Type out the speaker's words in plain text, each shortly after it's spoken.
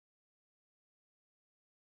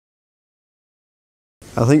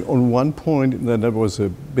I think on one point, that there was a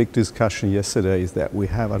big discussion yesterday, is that we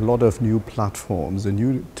have a lot of new platforms and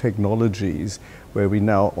new technologies where we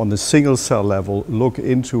now, on the single cell level, look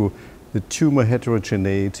into the tumor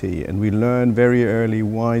heterogeneity, and we learn very early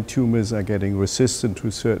why tumors are getting resistant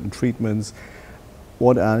to certain treatments,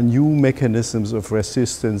 what are new mechanisms of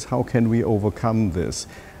resistance, how can we overcome this?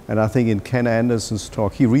 And I think in Ken Anderson's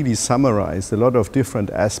talk, he really summarized a lot of different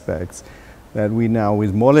aspects that we now,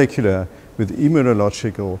 with molecular, with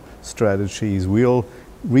immunological strategies, we're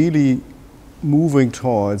really moving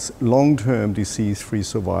towards long-term disease-free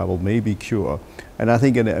survival, maybe cure. And I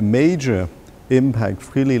think a major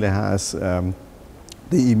impact really has the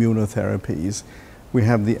immunotherapies. We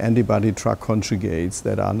have the antibody-drug conjugates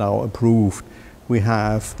that are now approved. We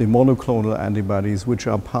have the monoclonal antibodies, which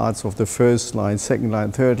are parts of the first-line,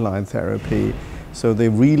 second-line, third-line therapy. So they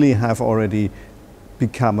really have already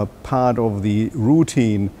become a part of the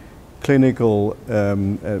routine clinical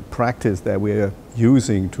practice that we're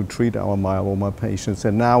using to treat our myeloma patients.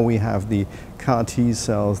 And now we have the CAR T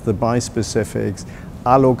cells, the bispecifics,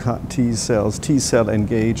 allo CAR T cells, T cell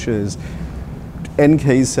engagers,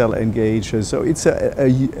 NK cell engagers. So it's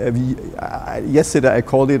yesterday I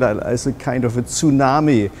called it as a kind of a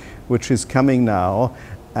tsunami which is coming now.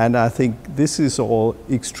 And I think this is all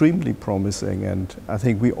extremely promising. And I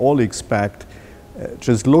think we all expect,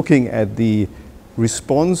 just looking at the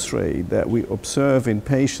response rate that we observe in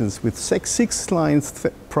patients with six lines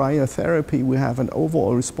prior therapy, we have an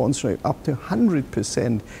overall response rate up to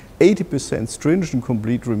 100%, 80% stringent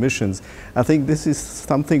complete remissions. I think this is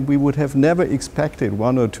something we would have never expected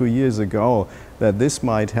 1 or 2 years ago, that this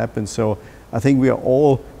might happen. So I think we are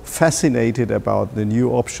all fascinated about the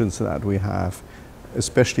new options that we have,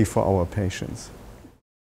 especially for our patients.